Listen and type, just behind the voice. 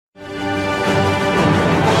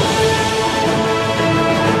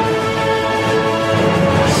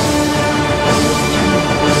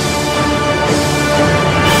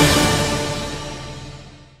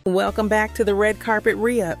Welcome back to the Red Carpet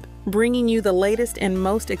Re-Up, bringing you the latest and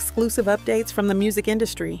most exclusive updates from the music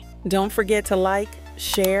industry. Don't forget to like,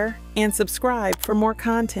 share, and subscribe for more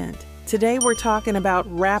content. Today we're talking about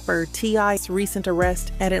rapper T.I.'s recent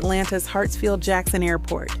arrest at Atlanta's Hartsfield-Jackson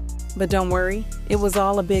Airport. But don't worry, it was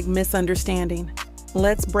all a big misunderstanding.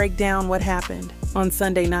 Let's break down what happened. On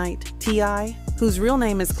Sunday night, T.I., whose real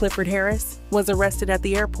name is Clifford Harris, was arrested at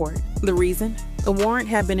the airport. The reason? A warrant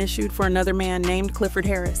had been issued for another man named Clifford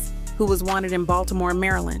Harris, who was wanted in Baltimore,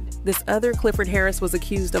 Maryland. This other Clifford Harris was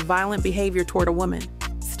accused of violent behavior toward a woman,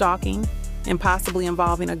 stalking, and possibly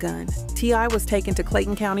involving a gun. T.I. was taken to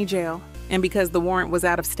Clayton County Jail, and because the warrant was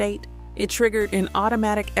out of state, it triggered an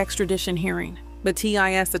automatic extradition hearing. But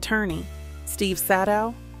T.I.'s attorney, Steve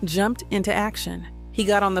Sadow, jumped into action. He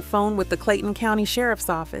got on the phone with the Clayton County Sheriff's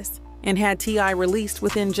Office and had T.I. released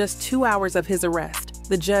within just 2 hours of his arrest.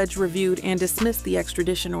 The judge reviewed and dismissed the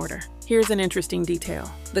extradition order. Here's an interesting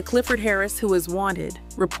detail. The Clifford Harris who is wanted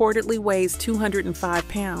reportedly weighs 205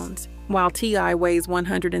 pounds, while T.I. weighs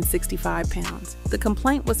 165 pounds. The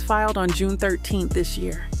complaint was filed on June 13th this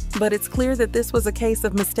year. But it's clear that this was a case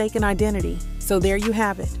of mistaken identity. So there you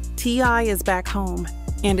have it. T.I. is back home,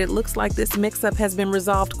 and it looks like this mix-up has been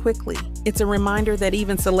resolved quickly. It's a reminder that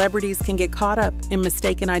even celebrities can get caught up in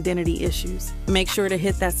mistaken identity issues. Make sure to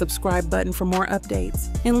hit that subscribe button for more updates,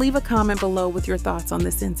 and leave a comment below with your thoughts on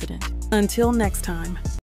this incident. Until next time.